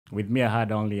With me, I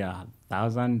had only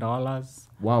 $1,000.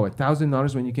 Wow,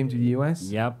 $1,000 when you came to the US?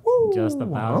 Yep, Ooh, just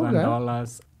okay.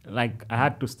 $1,000. Like I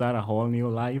had to start a whole new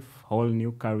life, whole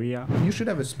new career. You should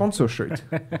have a sponsor shirt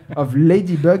of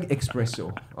Ladybug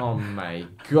Espresso. Oh my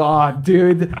God,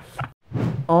 dude.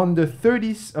 On the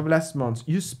 30th of last month,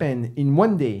 you spend in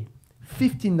one day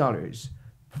 $15,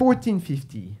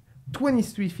 $14.50,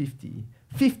 $23.50,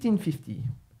 $15.50.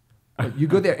 You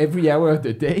go there every hour of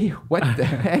the day? What the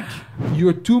heck?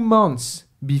 You're 2 months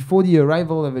before the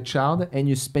arrival of a child and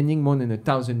you're spending more than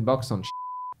 $1,000 on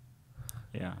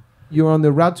Yeah. You're on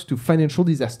the route to financial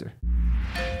disaster.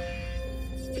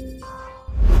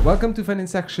 Welcome to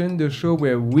Finance Action, the show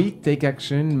where we take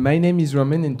action. My name is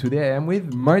Romain and today I am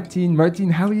with Martin. Martin,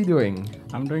 how are you doing?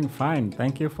 I'm doing fine.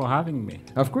 Thank you for having me.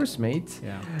 Of course, mate.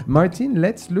 Yeah. Martin,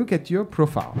 let's look at your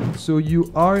profile. So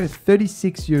you are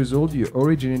 36 years old. You're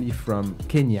originally from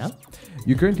Kenya.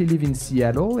 You currently live in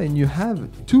Seattle and you have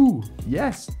two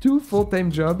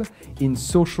full-time jobs in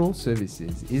social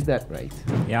services. Is that right?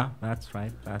 Yeah, that's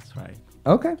right. That's right.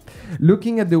 Okay.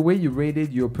 Looking at the way you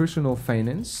rated your personal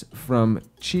finance from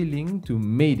chilling to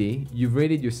Mayday, you've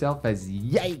rated yourself as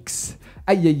yikes.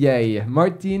 Ay, ay, ay.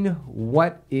 Martin,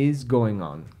 what is going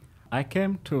on? I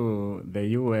came to the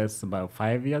US about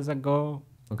 5 years ago.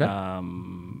 Okay.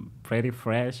 Pretty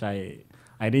fresh.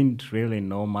 I didn't really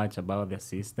know much about the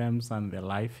systems and the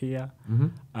life here.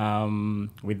 Mm-hmm.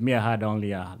 With me, I had only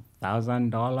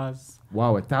 $1,000.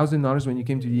 Wow, $1,000 when you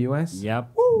came to the US?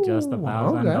 Yep, Ooh, just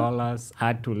 $1,000. okay.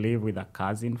 Had to live with a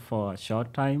cousin for a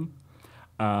short time.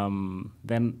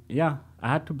 Then, I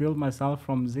had to build myself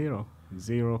from zero.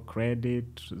 Zero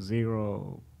credit,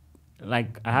 zero.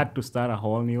 Like, I had to start a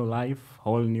whole new life,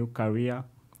 whole new career.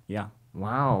 Yeah.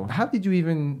 Wow. How did you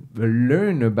even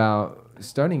learn about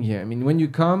starting here? I mean, when you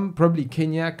come, probably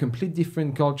Kenya, complete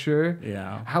different culture.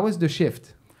 Yeah. How was the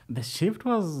shift? The shift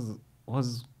was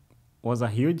a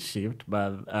huge shift,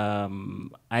 but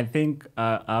I think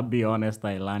I'll be honest,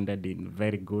 I landed in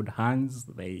very good hands.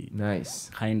 They Nice.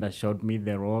 kind of showed me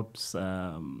the ropes.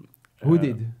 Who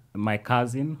did? My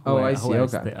cousin, Oh, I see.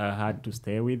 Okay. I had to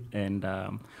stay with, and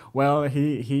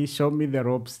he showed me the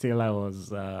ropes till I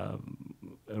was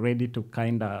ready to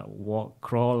kind of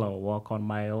crawl or walk on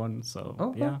my own. So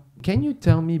Okay. yeah. Can you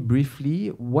tell me briefly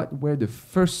what were the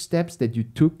first steps that you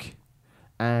took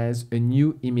as a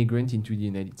new immigrant into the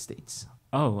United States?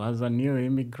 Oh, as a new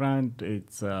immigrant,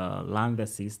 it's learn the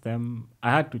system.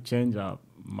 I had to change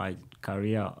my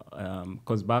career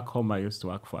because back home I used to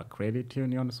work for a credit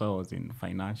union, so I was in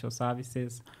financial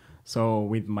services. So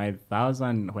with my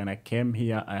 1,000, when I came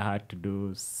here, I had to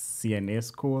do CNA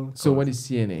school. So what is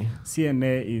CNA?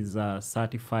 CNA is a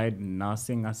certified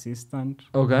nursing assistant.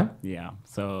 Okay. Yeah,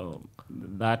 so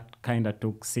that kind of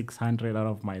took 600 out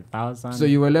of my 1,000. So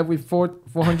you were left with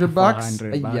 $400?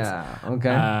 $400. Yeah,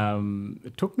 okay.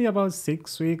 It took me about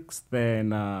 6 weeks. Then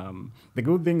the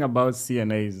good thing about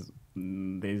CNA is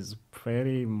there's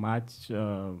pretty much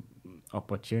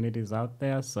opportunities out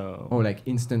there. So like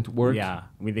instant work? yeah,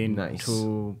 within Nice.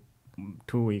 2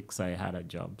 weeks I had a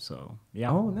job. So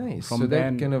yeah. Oh, nice. From So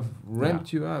then, that kind of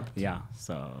ramped you up. Yeah.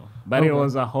 So, but it Okay.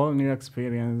 was a whole new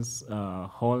experience, a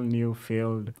whole new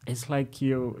field. It's like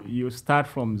you start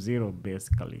from zero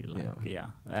basically.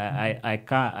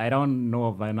 Like, I don't know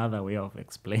of another way of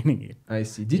explaining it. I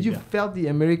see. Did you Yeah. felt the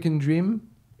American dream?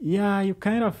 Yeah, you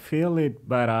kind of feel it,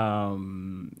 but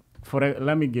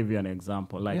let me give you an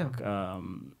example. Like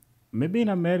maybe in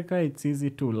America it's easy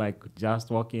to like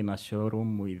just walk in a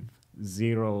showroom with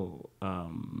zero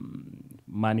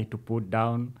money to put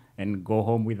down and go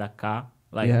home with a car.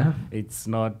 Like it's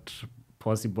not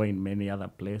possible in many other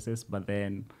places, but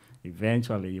then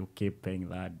eventually you keep paying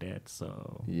that debt.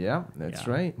 So Yeah, that's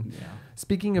right. Yeah.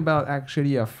 Speaking about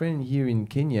actually a friend here in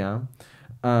Kenya,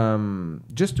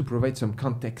 just to provide some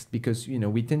context, because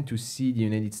we tend to see the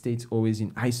United States always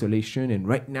in isolation, and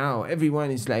right now everyone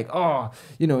is like,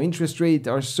 interest rates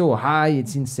are so high,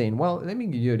 it's insane. Well, let me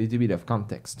give you a little bit of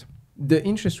context. The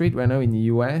interest rate right now in the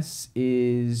US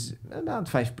is about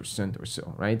 5% or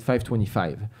so, right?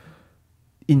 5.25.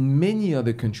 In many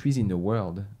other countries in the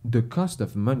world, the cost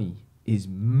of money is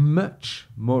much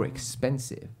more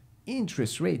expensive.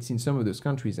 Interest rates in some of those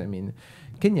countries, I mean,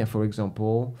 Kenya, for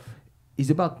example, is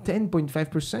about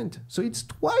 10.5%. So it's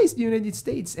twice the United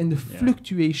States. And the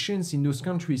fluctuations in those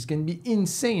countries can be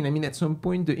insane. I mean, at some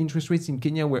point, the interest rates in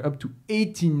Kenya were up to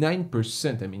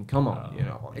 89%. I mean, come on,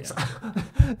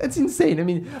 that's insane. I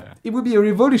mean, it would be a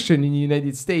revolution in the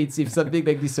United States if something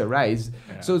like this arises.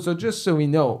 Yeah. So just so we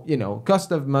know,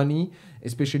 cost of money,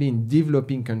 especially in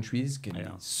developing countries, can be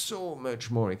so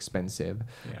much more expensive.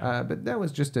 Yeah. But that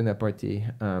was just an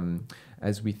aparté.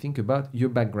 as we think about your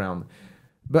background.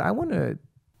 But I want to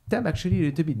tap actually a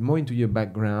little bit more into your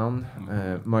background,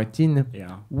 Martin.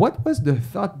 Yeah. What was the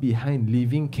thought behind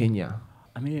leaving Kenya?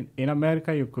 I mean, in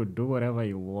America, you could do whatever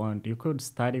you want. You could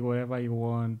study whatever you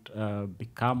want,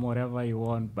 become whatever you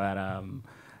want, but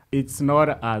it's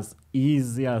not as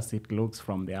easy as it looks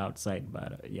from the outside.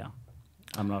 But yeah,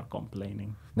 I'm not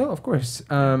complaining. No, of course.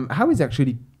 How is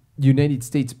actually United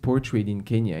States portrayed in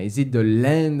Kenya? Is it the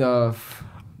land of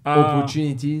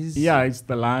opportunities? Yeah, it's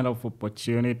the land of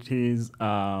opportunities,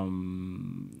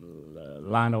 land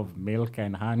of milk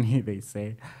and honey, they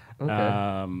say.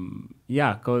 Okay.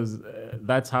 Yeah, because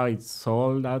that's how it's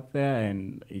sold out there,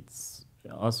 and it's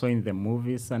also in the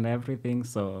movies and everything.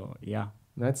 So yeah.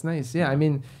 That's nice. Yeah, I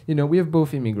mean, we have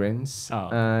both immigrants. Oh.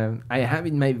 I have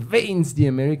in my veins the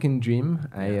American dream.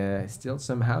 I still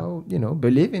somehow,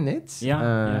 believe in it.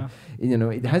 Yeah.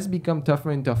 It has become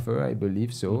tougher and tougher, I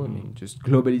believe so. I mean, just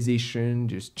globalization,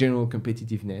 just general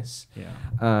competitiveness. Yeah.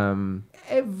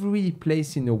 Every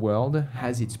place in the world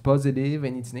has its positive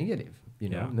and its negative.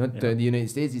 The United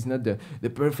States is not the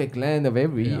perfect land of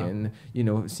every, and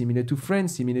similar to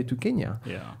France, similar to Kenya.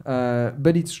 Yeah.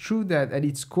 But it's true that at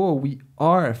its core, we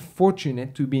are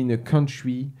fortunate to be in a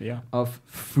country of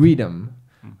freedom,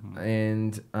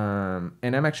 and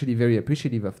I'm actually very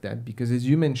appreciative of that, because as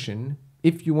you mentioned,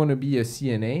 if you want to be a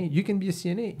CNA, you can be a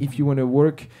CNA. If you want to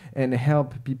work and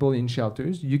help people in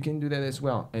shelters, you can do that as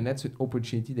well. And that's an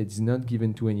opportunity that is not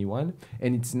given to anyone,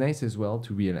 and it's nice as well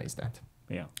to realize that.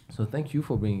 Yeah. So thank you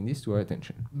for bringing this to our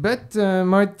attention. But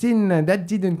Martin, that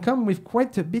didn't come with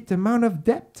quite a bit amount of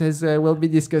debt, as we'll be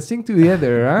discussing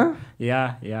together, huh?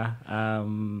 Yeah.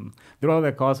 Throughout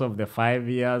the course of the 5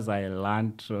 years, I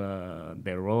learned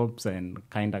the ropes and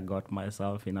kind of got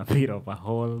myself in a bit of a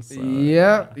hole. So,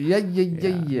 Yeah.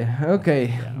 Okay.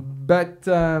 Yeah. But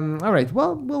all right.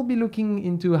 Well, we'll be looking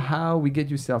into how we get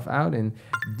yourself out and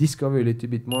discover a little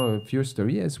bit more of your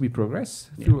story as we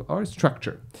progress through our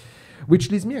structure.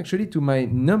 Which leads me actually to my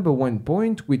number one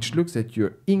point, which looks at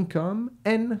your income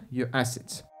and your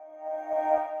assets.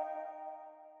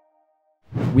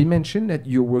 We mentioned that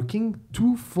you're working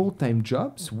 2 full-time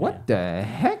jobs. What the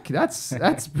heck?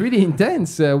 That's pretty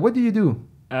intense. What do you do?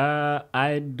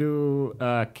 I do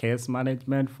case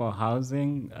management for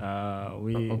housing.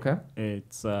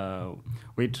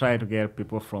 We try to get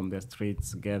people from the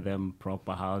streets, get them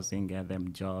proper housing, get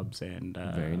them jobs, and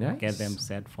Very nice. get them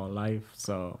set for life.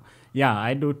 So yeah,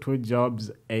 I do 2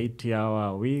 jobs, 80-hour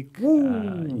a week.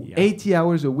 80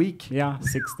 hours a week? Yeah,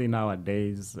 16-hour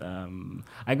days.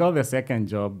 I got the second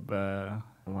job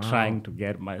trying to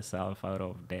get myself out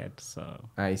of debt. So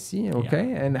I see.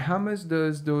 Okay. And how much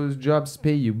does those jobs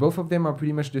pay you? Both of them are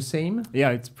pretty much the same?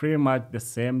 Yeah, it's pretty much the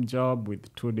same job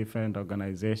with 2 different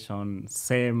organizations,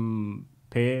 same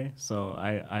pay. So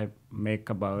I make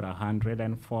about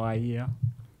 $104 a year.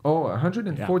 Oh,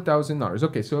 $104,000.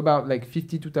 Okay, so about like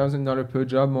 $52,000 per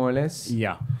job, more or less?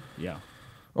 Yeah.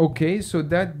 Okay, so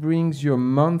that brings your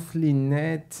monthly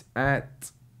net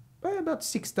at about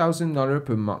 $6,000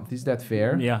 per month. Is that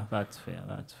fair? Yeah, that's fair.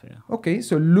 Okay,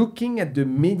 so looking at the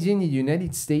median in the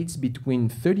United States between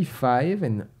 35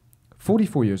 and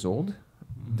 44 years old,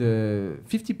 the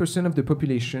 50% of the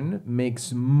population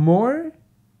makes more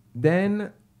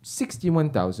than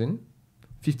 $61,000.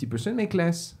 50% make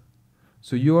less.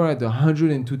 So you're at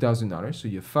 $102,000. So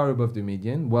you're far above the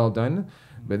median. Well done.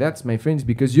 But that's, my friends,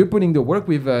 because you're putting the work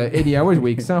with 80 hours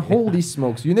weeks. Huh? Holy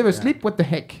smokes. You never sleep? What the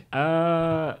heck?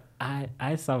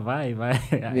 I survive.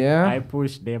 I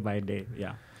push day by day.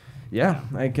 Yeah. Yeah,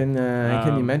 I can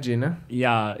imagine. Huh?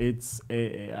 Yeah, it's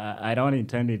I don't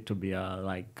intend it to be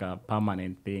a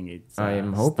permanent thing. It's I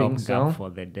am hoping so for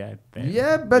the debt.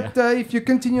 Yeah, but if you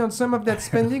continue on some of that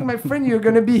spending, my friend, you're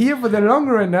gonna be here for the long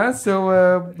run, huh?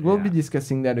 So we'll be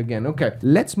discussing that again. Okay,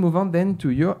 let's move on then to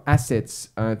your assets.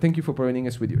 Thank you for providing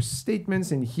us with your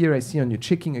statements. And here I see on your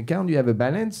checking account you have a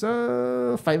balance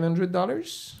of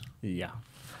 $500. Yeah.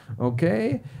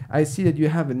 Okay, I see that you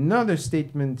have another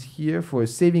statement here for a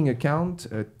saving account,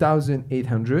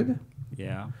 1,800.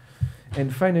 Yeah.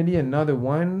 And finally, another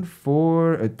one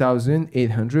for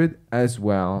 1,800 as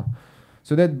well.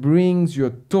 So that brings your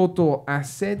total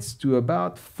assets to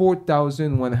about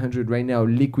 4,100 right now,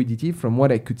 liquidity from what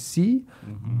I could see.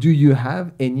 Mm-hmm. Do you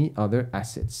have any other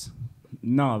assets?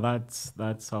 No, that's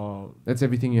all. That's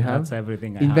everything you have? That's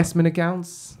everything I Investment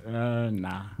accounts?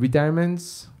 Nah.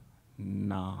 Retirements?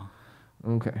 No.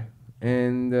 Okay.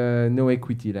 And no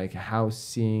equity, like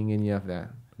housing, any of that?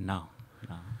 No.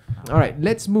 All right,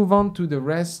 let's move on to the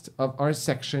rest of our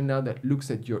section now that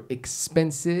looks at your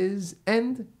expenses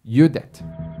and your debt.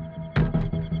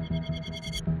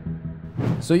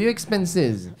 So your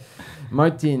expenses.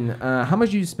 Martin, how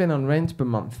much do you spend on rent per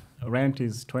month? Rent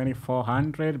is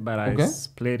 $2,400, but I Okay.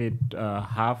 split it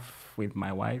half with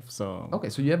my wife. So Okay,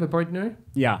 so you have a partner?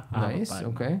 yeah, I have a Nice. partner.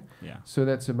 Okay. Yeah, So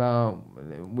that's about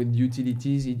with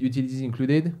utilities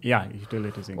included. yeah,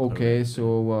 utilities included. Okay,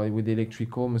 so with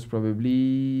electrical, most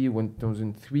probably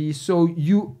 1,003. So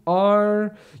your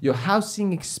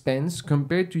housing expense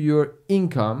compared to your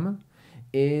income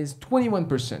is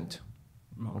 21%.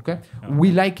 Okay,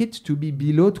 we like it to be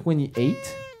below 28.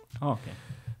 Okay.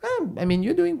 I mean,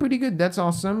 you're doing pretty good. That's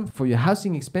awesome. For your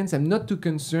housing expense, I'm not too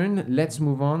concerned. Let's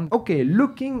move on. Okay,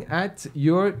 looking at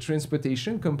your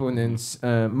transportation components,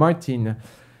 Martin.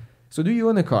 So do you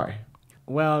own a car?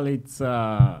 Well, it's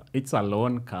a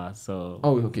loan car, so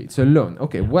Oh, okay. It's a loan.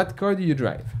 Okay, what car do you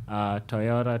drive?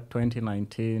 Toyota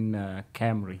 2019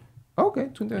 Camry. Okay,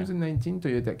 2019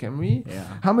 Toyota Camry. Yeah.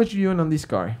 How much do you own on this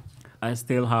car? I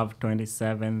still have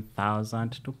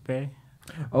 27,000 to pay.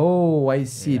 Oh, I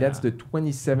see. Yeah. That's the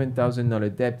 $27,000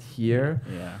 debt here.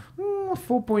 Yeah.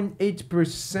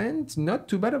 4.8%. Not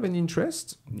too bad of an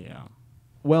interest. Yeah.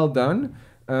 Well done.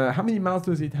 How many miles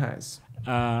does it has?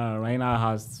 Right now it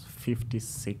has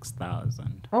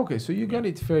 56,000. Okay, so you got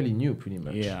it fairly new, pretty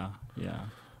much. Yeah. Yeah.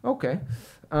 Okay.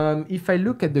 If I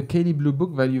look at the Katie Blue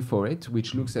Book value for it,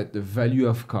 which looks at the value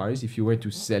of cars if you were to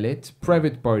sell it,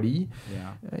 private party,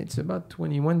 Yeah. it's about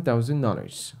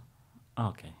 $21,000.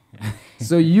 Okay.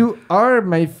 So you are,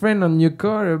 my friend, on your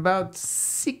car about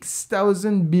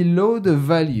 6,000 below the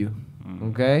value.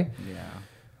 Okay, Yeah.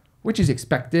 which is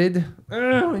expected.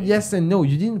 Yes and no.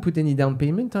 You didn't put any down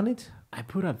payment on it. I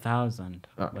put 1,000.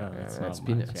 Oh, Well, that's not much,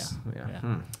 peanuts. Yeah.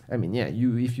 Yeah. I mean, yeah.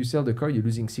 If you sell the car, you're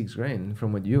losing $6,000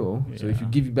 from what you owe. So if you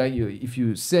Yeah. give back if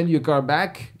you sell your car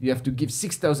back, you have to give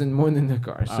 6,000 more than the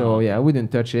car. So Oh. yeah, I wouldn't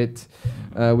touch it.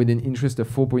 With an interest of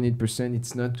 4.8%,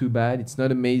 it's not too bad. It's not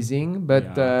amazing, but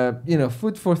Yeah.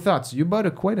 food for thoughts. You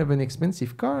bought quite of an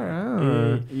expensive car.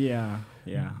 Huh? Yeah.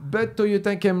 Yeah. But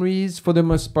Toyota Camrys, for the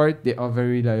most part, they are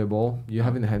very reliable. You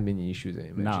haven't had many issues, I No.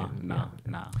 imagine. No. Yeah.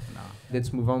 No. No.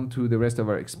 Let's move on to the rest of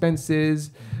our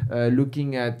expenses.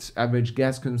 Looking at average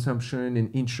gas consumption and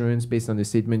insurance based on the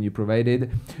statement you provided.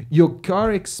 Your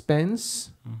car expense,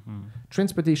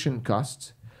 transportation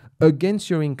costs against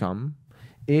your income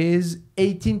is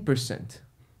 18%.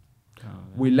 Oh,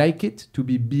 We like it to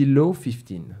be below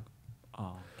 15.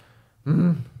 oh.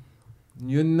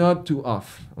 You're not too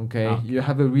off, okay? Okay. You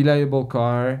have a reliable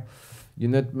car. You're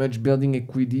not much building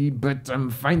equity, but I'm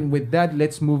fine with that.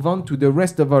 Let's move on to the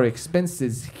rest of our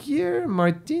expenses here,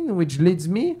 Martin, which leads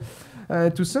me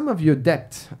to some of your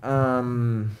debt.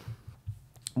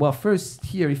 Well, first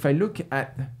here, if I look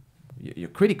at your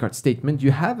credit card statement,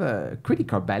 you have a credit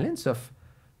card balance of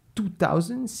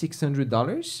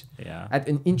 $2,600 Yeah. at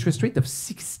an interest rate of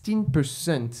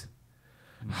 16%.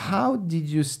 How did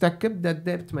you stack up that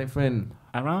debt, my friend?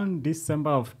 Around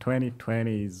December of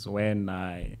 2020 is when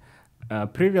I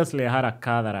previously I had a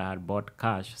car that I had bought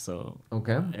cash, so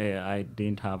Okay. I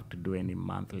didn't have to do any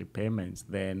monthly payments.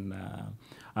 Then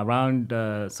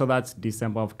so that's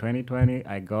December of 2020.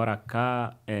 I got a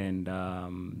car, and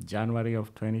January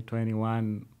of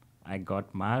 2021 I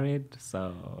got married.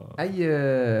 So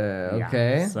yeah,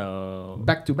 Okay. so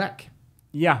Back to back.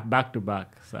 yeah, back to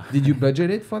back. So Did you budget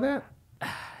it for that?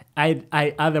 I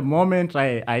at the moment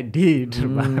I did,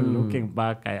 but looking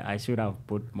back, I should have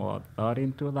put more thought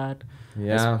into that.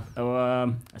 Yeah.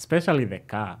 Especially the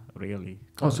car, really.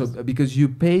 Also, because you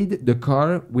paid the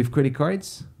car with credit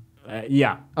cards?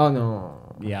 Yeah. Oh,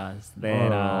 no. Yes.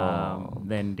 Then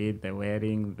then did the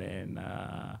wedding. Then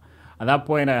at that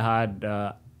point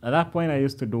I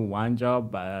used to do one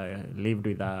job. I lived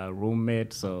with a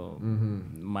roommate, so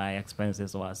my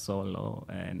expenses were so low,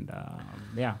 and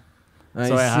yeah.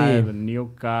 So I had a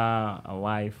new car, a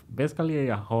wife, basically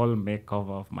a whole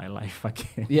makeover of my life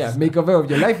again. Yeah, makeover of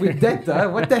your life with debt, huh?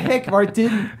 What the heck,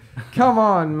 Martin? Come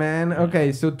on, man.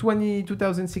 Okay, so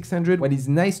 22,600. What is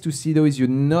nice to see, though, is you're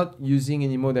not using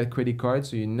anymore that credit card,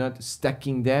 so you're not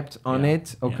stacking debt on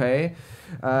it, okay?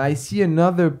 I see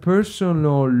another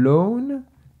personal loan,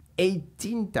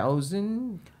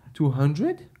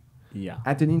 18,200 Yeah.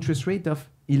 at an interest rate of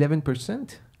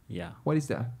 11%. Yeah. What is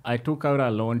that? I took out a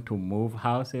loan to move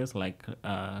houses,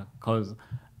 cause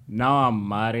now I'm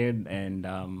married and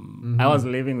I was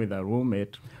living with a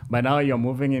roommate, but now you're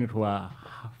moving into a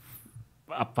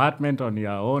apartment on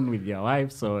your own with your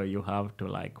wife, so you have to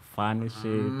furnish it,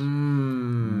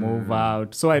 move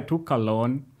out. So I took a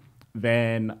loan.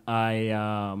 Then I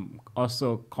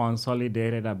also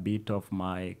consolidated a bit of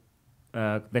my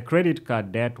the credit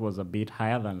card debt was a bit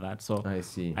higher than that, so I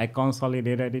see. I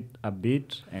consolidated it a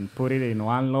bit and put it in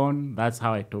one loan. That's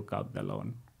how I took out the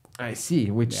loan. I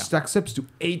see, which stacks up to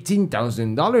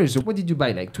 $18,000. What did you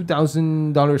buy? Like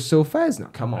 $2,000 sofas? No,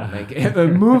 come on. Like a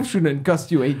move shouldn't cost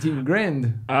you 18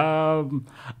 grand. I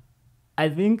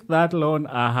think that loan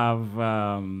I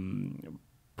have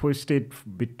pushed it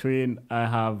between. I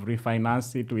have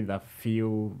refinanced it with a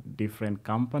few different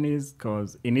companies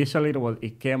because initially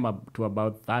it came up to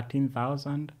about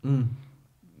 13,000.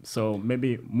 So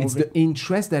maybe it's the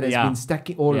interest that has been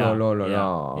stacking. Oh,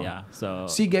 yeah. So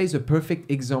see, guys, a perfect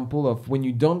example of when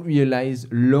you don't realize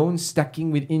loan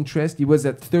stacking with interest. It was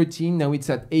at 13, now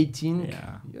it's at 18.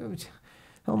 Yeah.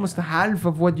 Almost half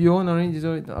of what you own already.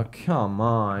 Oh, come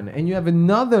on. And you have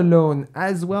another loan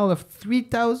as well of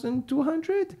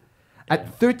 3,200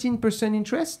 at 13%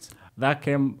 interest. That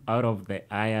came out of the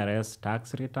IRS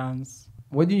tax returns.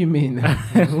 What do you mean?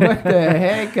 What the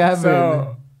heck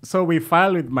happened? So we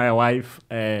filed with my wife,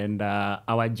 and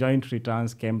our joint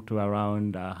returns came to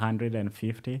around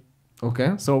 150.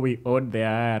 Okay. So we owed the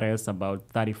IRS about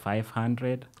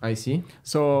 3,500. I see.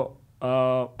 So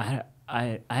I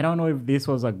don't know if this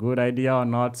was a good idea or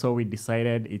not. So we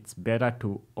decided it's better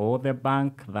to owe the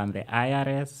bank than the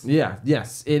IRS. Yeah.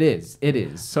 Yes, it is. It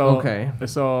is. So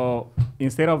So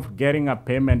instead of getting a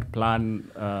payment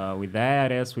plan with the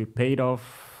IRS, we paid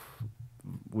off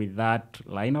with that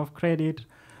line of credit.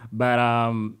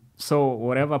 But so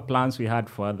whatever plans we had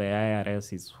for the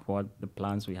IRS is what the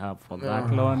plans we have for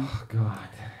that loan. Oh, God.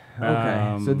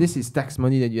 Okay. So this is tax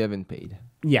money that you haven't paid.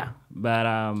 Yeah, but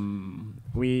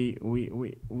we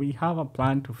have a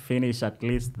plan to finish at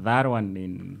least that one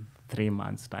in 3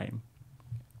 months' time.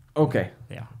 Okay.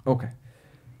 Yeah. Okay.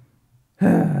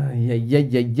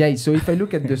 Yeah. So if I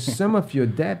look at the sum of your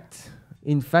debt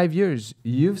in 5 years,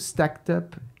 you've stacked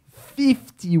up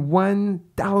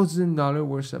 $51,000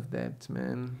 worth of debt,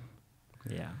 man.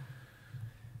 Yeah.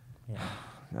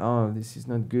 Oh, this is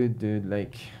not good, dude.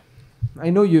 Like,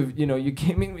 I know you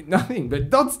came in with nothing, but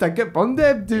don't stack up on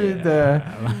debt, dude.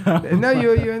 And now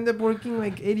you end up working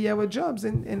like 80-hour jobs.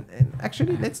 And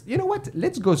actually,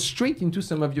 let's go straight into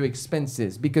some of your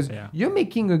expenses because you're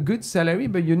making a good salary,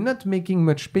 but you're not making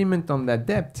much payment on that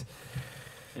debt.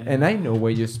 And I know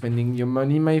where you're spending your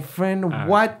money, my friend.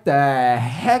 What the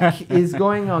heck is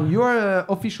going on? You're an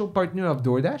official partner of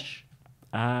DoorDash?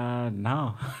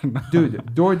 No. Dude,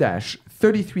 DoorDash,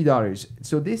 $33.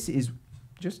 So this is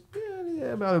just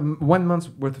about 1 month's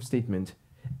worth of statement.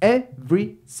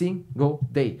 Every single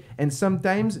day. And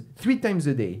sometimes 3 times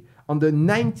a day. On the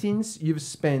 19th, you've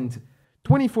spent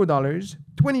 $24,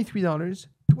 $23,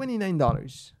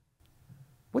 $29.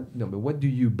 What do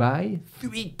you buy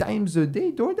 3 times a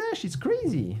day? DoorDash, it's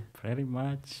crazy. Pretty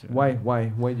much. Why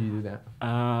do you do that?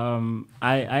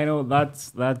 I know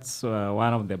that's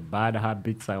one of the bad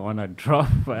habits I want to drop.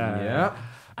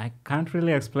 I can't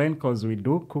really explain because we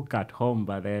do cook at home,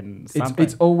 but then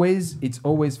it's always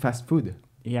fast food.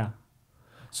 Yeah.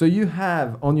 So you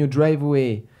have on your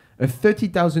driveway a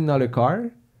 $30,000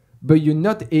 car, but you're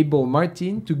not able,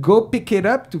 Martin, to go pick it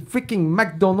up to freaking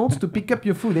McDonald's to pick up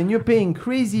your food. And you're paying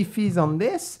crazy fees on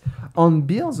bills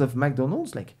of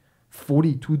McDonald's, like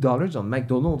 $42 on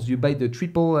McDonald's. You buy the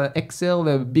triple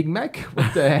XL Big Mac?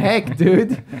 What the heck,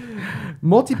 dude?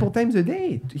 Multiple times a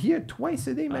day. Here, twice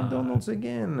a day, McDonald's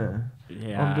again. On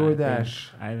DoorDash.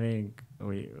 I think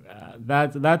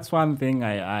that's one thing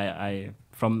I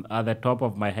from at the top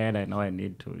of my head, I know I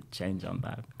need to change on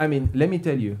that. I mean, let me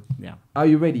tell you. Yeah. Are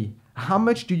you ready? How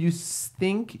much do you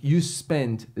think you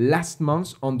spent last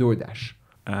month on DoorDash?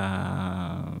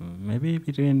 Maybe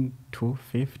between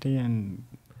 $250 and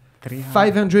 $300.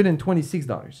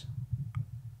 $526.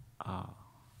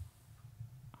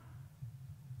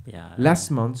 Yeah. Last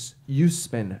month, you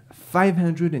spent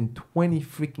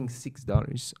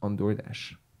 $526 on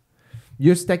DoorDash.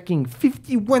 You're stacking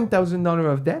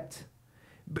 $51,000 of debt,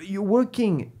 but you're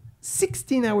working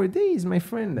 16-hour days, my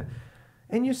friend.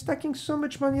 And you're stacking so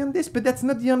much money on this, but that's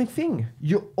not the only thing.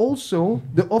 You're also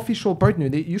the official partner.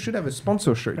 You should have a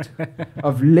sponsor shirt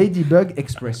of Ladybug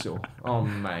Espresso. Oh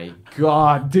my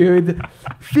God, dude.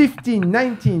 15,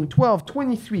 19, 12,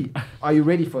 23. Are you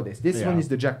ready for this? This one is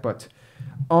the jackpot.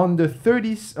 On the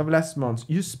 30th of last month,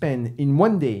 you spend in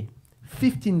one day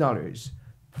 $15,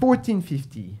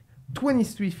 $14.50,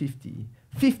 $23.50,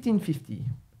 $15.50.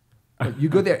 You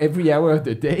go there every hour of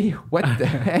the day? What the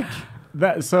heck?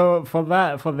 So for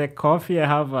the coffee, I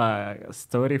have a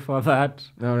story for that.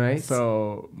 All right.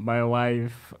 So my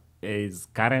wife is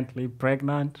currently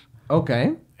pregnant.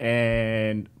 Okay.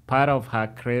 And part of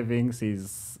her cravings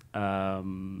is a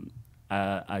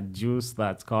juice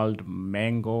that's called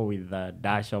mango with a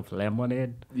dash of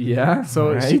lemonade. Yeah.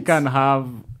 So she can have,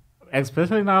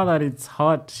 especially now that it's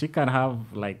hot, she can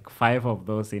have like 5 of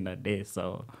those in a day.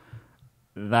 So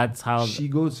that's how. She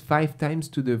goes 5 times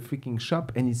to the freaking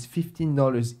shop and it's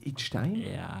 $15 each time.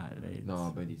 Yeah.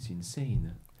 No, but it's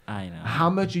insane. I know. How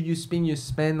much did you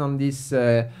spend on this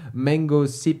mango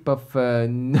sip of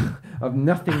of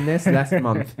nothingness last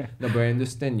month? No, but I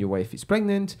understand your wife is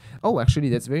pregnant. Oh, actually,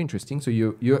 that's very interesting. So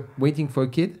you're waiting for a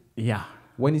kid? Yeah.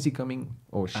 When is he coming?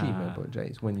 Or she, I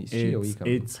apologize. When is she or he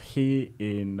coming? It's he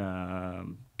in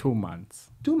 2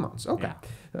 months. 2 months, okay.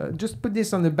 Yeah. Just put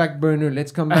this on the back burner.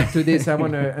 Let's come back to this. I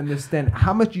want to understand.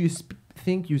 How much do you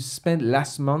think you spent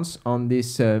last month on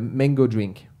this mango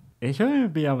drink? It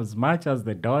shouldn't be as much as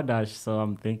the DoorDash, so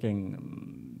I'm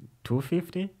thinking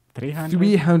 $250, $300.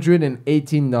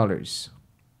 $318.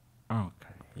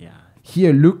 Okay, yeah.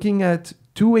 Here, looking at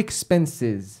 2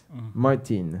 expenses,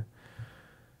 Martin,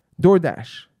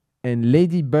 DoorDash and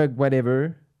Ladybug,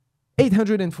 whatever,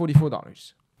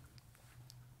 $844.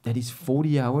 That is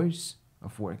 40 hours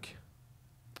of work.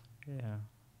 Yeah.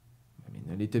 I mean,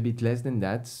 a little bit less than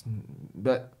that,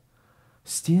 but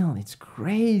still, it's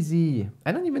crazy.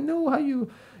 I don't even know how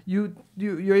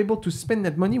you're able to spend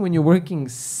that money when you're working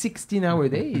 16-hour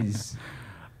days.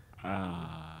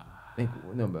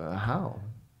 No, but how?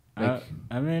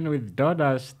 I mean, with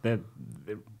DoorDash,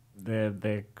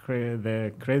 the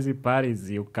crazy part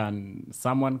is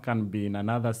someone can be in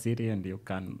another city and you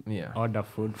can order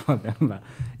food for them.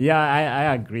 Yeah,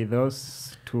 I agree.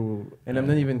 Those two. And I'm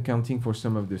not even counting for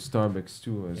some of the Starbucks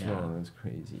too as well. That's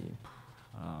crazy.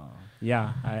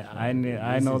 Yeah, I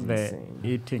know the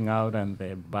eating out and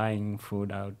the buying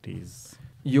food out is.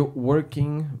 You're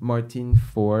working, Martin,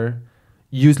 for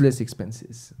useless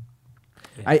expenses.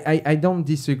 Yeah. I don't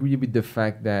disagree with the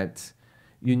fact that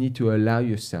you need to allow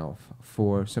yourself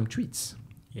for some treats,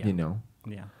 you know.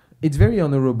 Yeah. It's very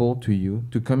honorable to you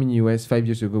to come in the US 5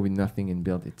 years ago with nothing and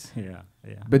build it. Yeah.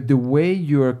 But the way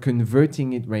you're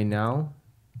converting it right now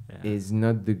is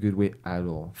not the good way at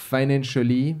all.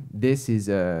 Financially, this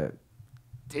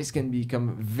can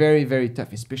become very, very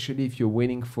tough, especially if you're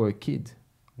waiting for a kid,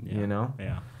 you know?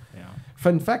 Yeah.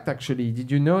 Fun fact, actually,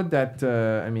 did you know that,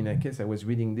 I guess I was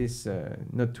reading this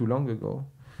not too long ago.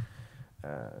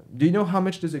 Do you know how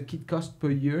much does a kid cost per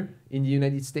year in the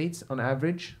United States on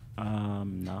average?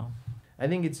 No. I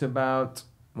think it's about,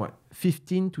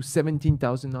 $15,000 to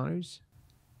 $17,000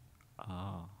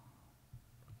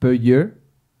 per year.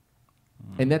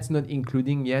 And that's not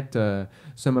including yet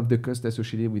some of the costs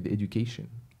associated with education.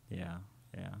 Yeah.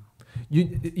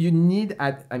 You need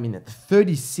at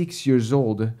 36 years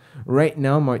old right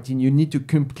now, Martin, you need to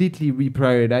completely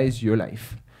reprioritize your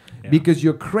life. Because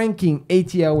you're cranking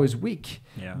 80 hours a week,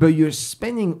 but you're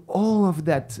spending all of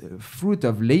that fruit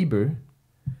of labor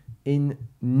in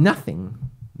nothing.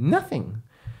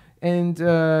 And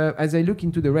as I look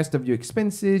into the rest of your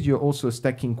expenses, you're also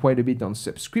stacking quite a bit on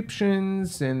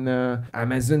subscriptions and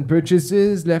Amazon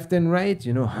purchases left and right.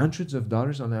 You know, hundreds of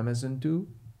dollars on Amazon too.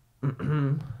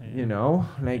 You know,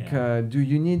 do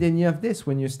you need any of this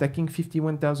when you're stacking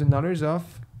 $51,000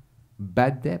 off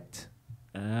bad debt?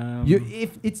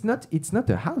 If it's not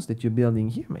a house that you're building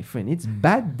here, my friend, it's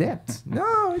bad debt.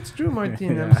 No, it's true,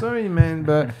 Martin. I'm sorry, man,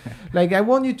 but I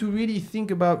want you to really think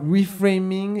about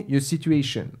reframing your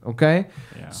situation. Okay,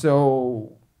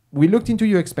 so we looked into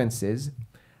your expenses.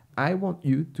 I want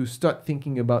you to start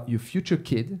thinking about your future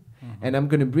kid, and I'm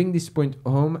gonna bring this point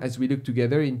home as we look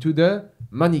together into the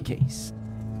money case.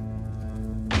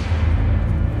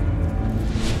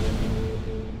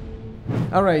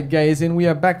 All right, guys, and we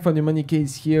are back for the money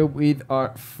case here with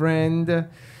our friend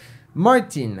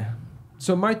Martin.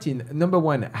 So, Martin, number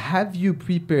one, have you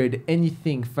prepared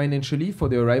anything financially for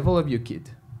the arrival of your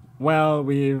kid? Well,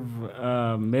 we've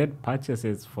made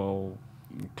purchases for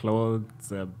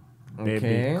clothes,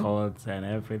 baby coats, and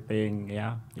everything.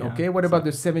 Yeah. Okay. What about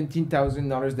the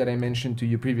 $17,000 that I mentioned to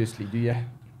you previously?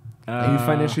 Are you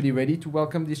financially ready to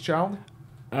welcome this child?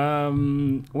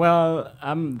 Well,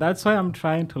 that's why I'm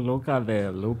trying to look at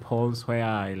the loopholes where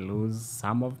I lose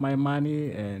some of my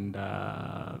money and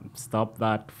stop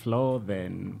that flow,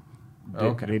 then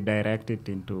redirect it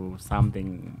into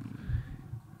something.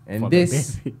 And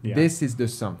this is the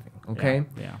something, okay?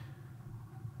 Yeah.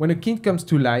 When a kid comes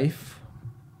to life,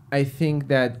 I think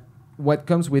that what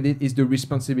comes with it is the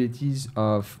responsibilities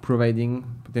of providing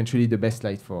potentially the best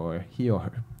life for he or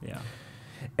her. Yeah.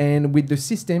 And with the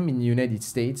system in the United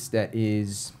States that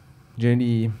is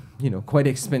generally, quite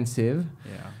expensive,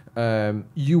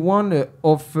 you want to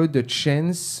offer the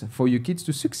chance for your kids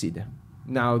to succeed.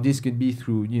 Now, this could be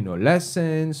through,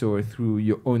 lessons or through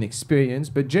your own experience,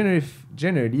 but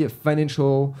generally a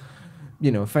financial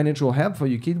help for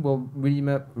your kid will really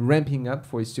ramping up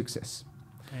for his success.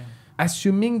 Yeah.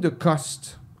 Assuming the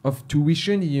cost of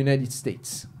tuition in the United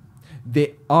States, There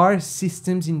are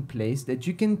systems in place that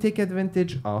you can take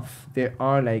advantage of. There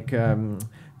are like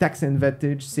tax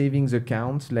advantage savings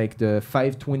accounts, like the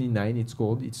 529 it's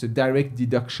called. It's a direct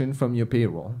deduction from your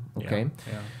payroll, okay?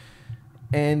 Yeah.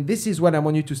 And this is what I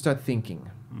want you to start thinking.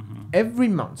 Every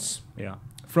month, Yeah.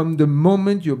 from the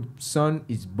moment your son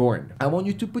is born, I want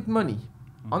you to put money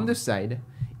on the side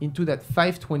into that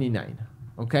 529,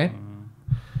 okay?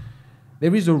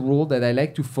 There is a rule that I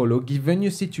like to follow. Given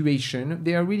your situation,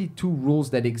 there are really two rules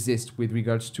that exist with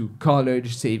regards to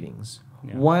college savings.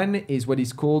 Yeah. One is what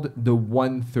is called the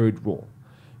 1/3 rule,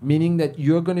 meaning that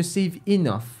you're going to save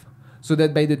enough so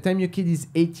that by the time your kid is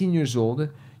 18 years old,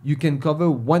 you can cover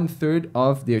 1/3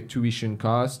 of their tuition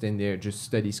cost and their just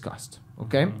studies cost,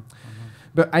 okay?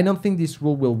 But I don't think this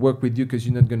rule will work with you because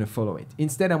you're not going to follow it.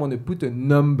 Instead, I want to put a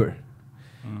number,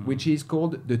 which is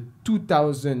called the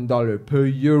 $2,000 per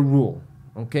year rule.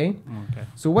 Okay?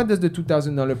 So what does the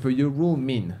 $2,000 per year rule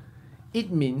mean?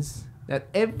 It means that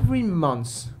every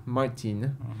month,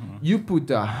 Martin, you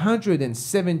put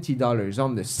 $170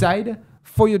 on the side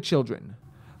for your children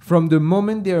from the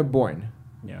moment they are born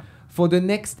for the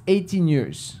next 18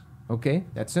 years. Okay?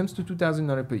 That sums to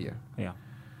 $2,000 per year. Yeah.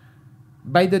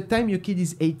 By the time your kid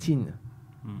is 18,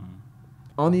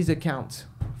 on his account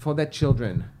for that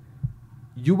children,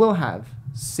 you will have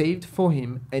saved for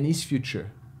him and his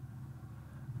future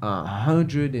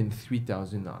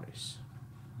 $103,000.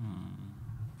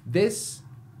 This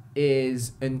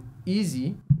is an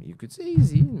easy, you could say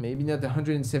easy, maybe not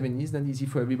 170 is not easy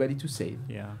for everybody to save.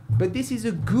 Yeah. But this is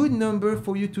a good number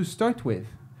for you to start with.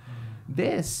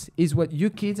 This is what your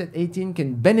kids at 18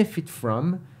 can benefit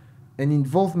from, an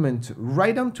involvement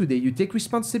right on today. You take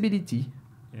responsibility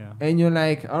and you're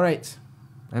like, all right,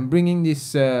 I'm bringing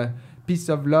this piece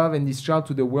of love and this child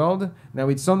to the world. Now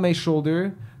it's on my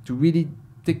shoulder to really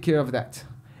take care of that.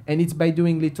 And it's by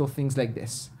doing little things like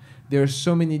this. There are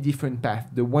so many different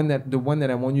paths. The one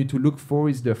that I want you to look for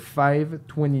is the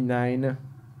 529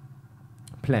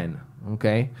 plan.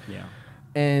 Okay? Yeah.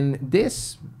 And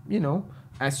this,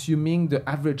 assuming the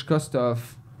average cost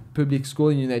of public school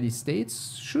in the United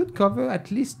States should cover at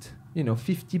least,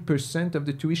 50% of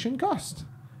the tuition cost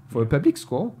for a public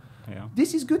school. Yeah.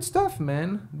 This is good stuff,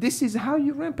 man. This is how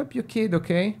you ramp up your kid,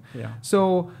 okay? Yeah.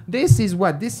 So this is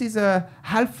what? This is a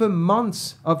half a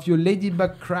month of your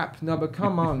ladybug crap. No, but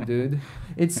come on, dude.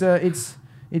 It's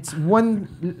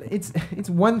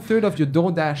 1/3 of your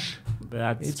DoorDash.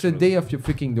 It's true. a day of your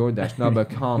freaking DoorDash. No, but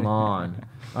come on.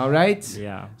 All right?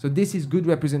 Yeah. So this is good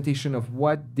representation of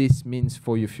what this means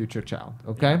for your future child,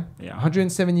 okay? Yeah.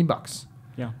 $170.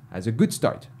 Yeah. As a good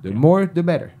start. The more, the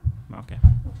better. Okay.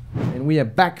 And we are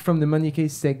back from the money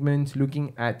case segment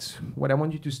looking at what I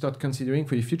want you to start considering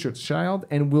for your future child,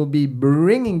 and we'll be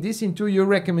bringing this into your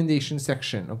recommendation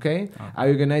section, okay? I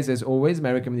organize, as always,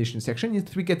 my recommendation section in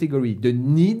 3 categories. The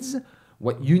needs,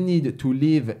 what you need to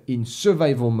live in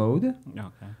survival mode.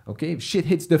 Okay, if shit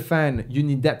hits the fan, you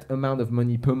need that amount of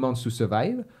money per month to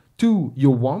survive. 2,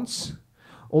 your wants.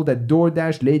 All that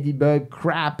DoorDash, Ladybug,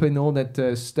 crap, and all that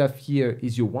stuff here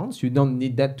is your wants. You don't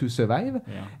need that to survive.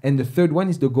 Yeah. And the third one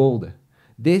is the gold.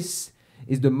 This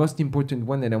is the most important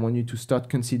one that I want you to start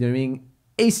considering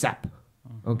ASAP.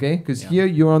 Okay? Because here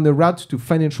you're on the route to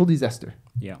financial disaster.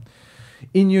 Yeah.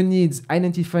 In your needs,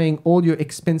 identifying all your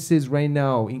expenses right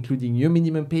now, including your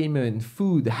minimum payment,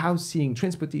 food, housing,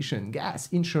 transportation, gas,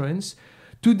 insurance.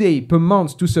 Today, per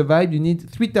month to survive, you need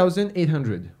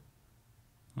 $3,800.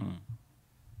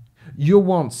 Your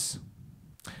wants,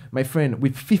 my friend,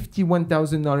 with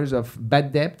 $51,000 of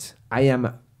bad debt, I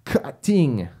am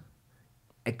cutting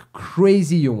like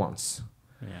crazy your wants.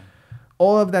 Yeah.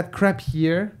 All of that crap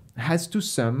here has to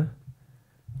sum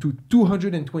to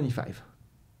 225.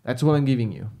 That's what I'm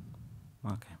giving you.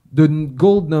 Okay. The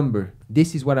gold number,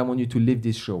 this is what I want you to live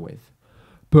this show with.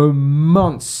 Per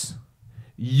month,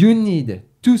 you need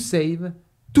to save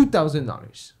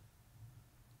 $2,000.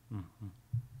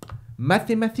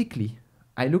 Mathematically,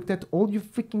 I looked at all your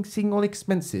freaking single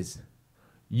expenses.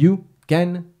 You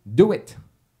can do it.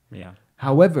 Yeah.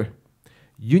 However,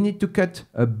 you need to cut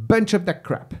a bunch of that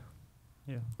crap.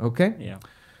 Yeah. Okay? Yeah.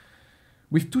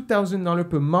 With $2,000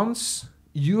 per month,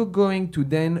 you're going to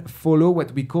then follow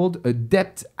what we called a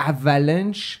debt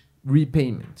avalanche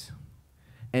repayment.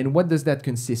 And what does that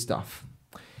consist of?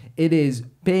 It is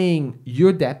paying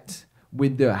your debt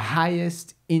with the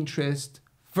highest interest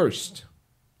first.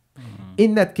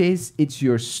 In that case, it's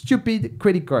your stupid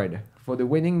credit card for the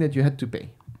wedding that you had to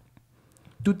pay.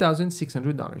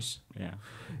 $2,600. Yeah.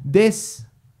 This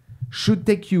should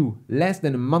take you less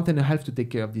than a month and a half to take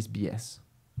care of this BS.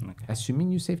 Okay.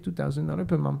 Assuming you save $2,000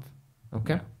 per month.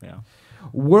 Okay? Yeah.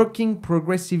 Working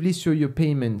progressively through your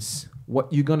payments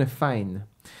what you're going to find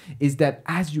is that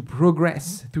as you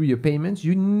progress through your payments,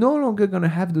 you're no longer going to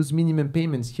have those minimum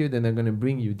payments here that are going to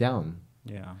bring you down.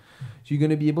 Yeah. So you're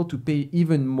going to be able to pay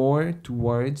even more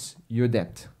towards your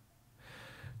debt.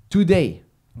 Today,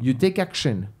 you take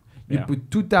action. You put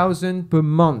 $2,000 per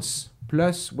month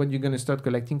plus what you're going to start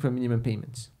collecting from minimum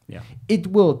payments. Yeah. It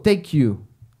will take you,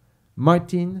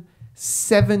 Martin,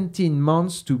 17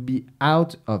 months to be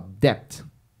out of debt.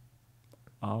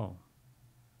 Oh.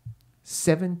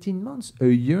 17 months, a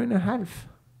year and a half.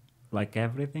 Like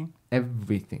everything?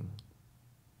 Everything.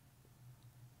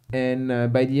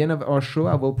 And by the end of our show,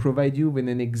 I will provide you with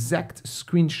an exact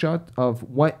screenshot of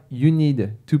what you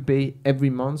need to pay every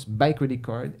month by credit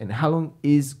card and how long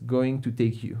is going to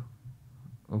take you.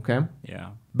 Okay? Yeah.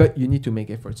 But you need to make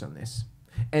efforts on this.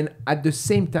 And at the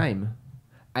same time,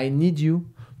 I need you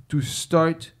to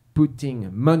start putting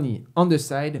money on the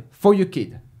side for your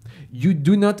kid. You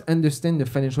do not understand the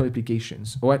financial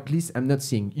implications, or at least I'm not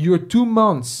seeing. You're 2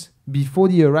 months before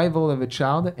the arrival of a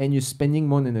child and you're spending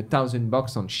more than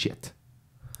 $1,000 on shit.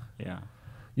 Yeah.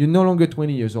 You're no longer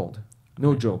 20 years old.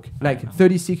 No joke. Like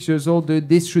 36 years old,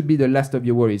 this should be the last of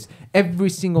your worries. Every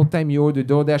single time you order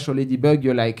DoorDash or Ladybug,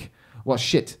 you're like, well,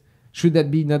 shit. Should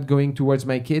that be not going towards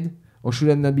my kid? Or should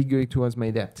that not be going towards my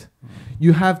debt?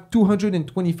 You have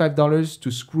 $225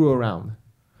 to screw around.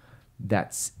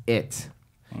 That's it.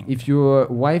 If your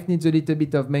wife needs a little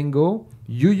bit of mango,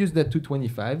 you use that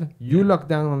 $225. You lock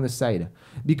down on the side.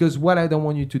 Because what I don't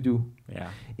want you to do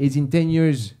is in 10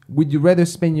 years, would you rather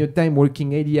spend your time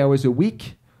working 80 hours a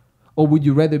week, or would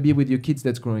you rather be with your kids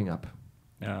that's growing up?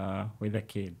 With a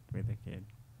kid.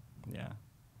 Yeah.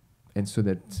 And so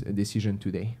that's a decision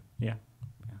today. Yeah.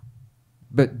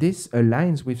 But this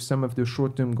aligns with some of the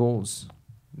short-term goals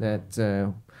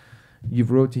that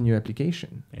you've wrote in your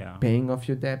application. Yeah. Paying off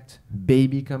your debt,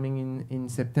 baby coming in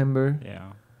September.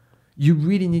 Yeah. You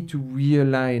really need to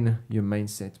realign your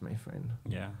mindset, my friend.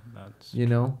 Yeah, that's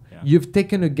You've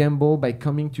taken a gamble by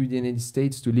coming to the United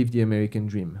States to live the American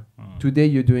dream. Today,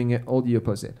 you're doing all the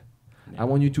opposite. I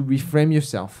want you to reframe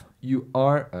yourself. You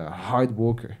are a hard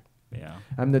worker. Yeah.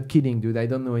 I'm not kidding, dude. I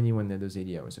don't know anyone that does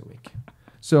 80 hours a week.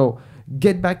 So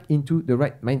get back into the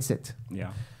right mindset.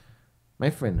 Yeah. My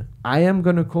friend, I am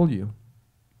going to call you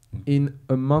in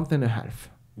a month and a half.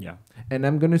 Yeah. And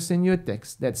I'm going to send you a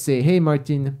text that say, hey,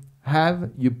 Martin, have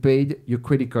you paid your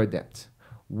credit card debt?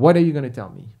 What are you going to tell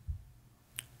me?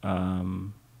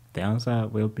 The answer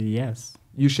will be yes.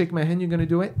 You shake my hand, you're going to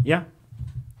do it? Yeah.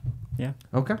 Yeah.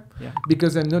 Okay. Yeah.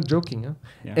 Because I'm not joking. Huh?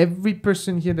 Yeah. Every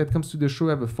person here that comes to the show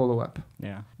have a follow-up.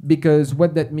 Yeah. Because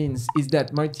what that means is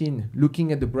that, Martin,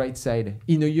 looking at the bright side,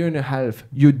 in a year and a half,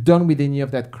 you're done with any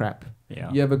of that crap.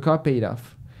 Yeah. You have a car paid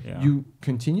off. Yeah. You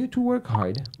continue to work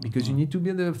hard because you need to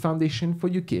build a foundation for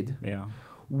your kid. Yeah.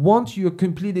 Once you're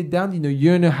completed down in a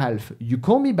year and a half, you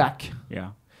call me back.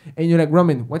 Yeah. And you're like,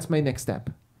 Romain, what's my next step?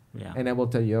 Yeah. And I will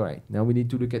tell you, all right, now we need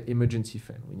to look at emergency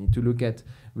fund. We need to look at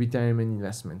retirement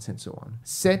investments and so on.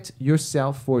 Set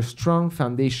yourself for a strong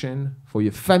foundation for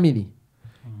your family.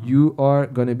 You are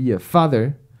going to be a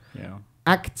father. Yeah.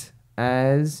 Act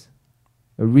as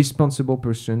a responsible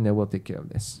person that will take care of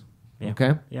this. Yeah.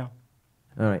 Okay? Yeah.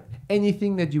 All right.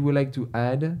 Anything that you would like to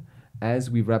add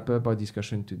as we wrap up our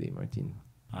discussion today, Martin?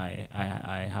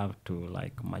 I have to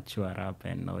like mature up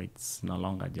and know it's no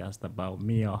longer just about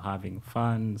me or having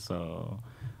fun. So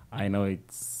I know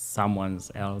it's someone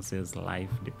else's life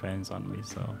depends on me.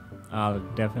 So I'll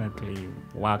definitely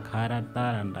work hard at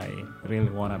that, and I really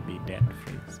want to be debt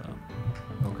free. So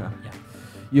okay. Yeah.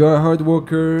 You're a hard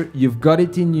worker. You've got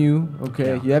it in you.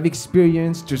 Okay. Yeah. You have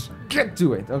experience. Just get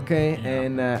to it. Okay. Yeah.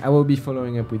 And I will be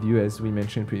following up with you as we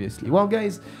mentioned previously. Well,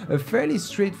 guys, a fairly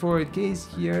straightforward case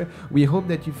here. We hope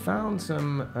that you found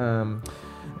some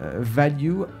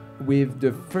value with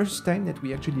the first time that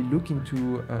we actually look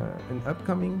into an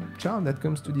upcoming child that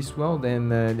comes to this world,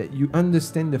 and that you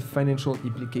understand the financial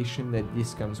implication that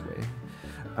this comes with.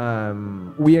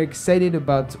 We are excited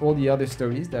about all the other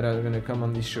stories that are going to come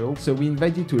on this show. So we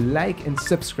invite you to like and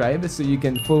subscribe so you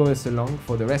can follow us along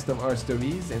for the rest of our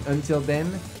stories. And until then,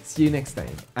 see you next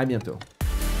time. À bientôt.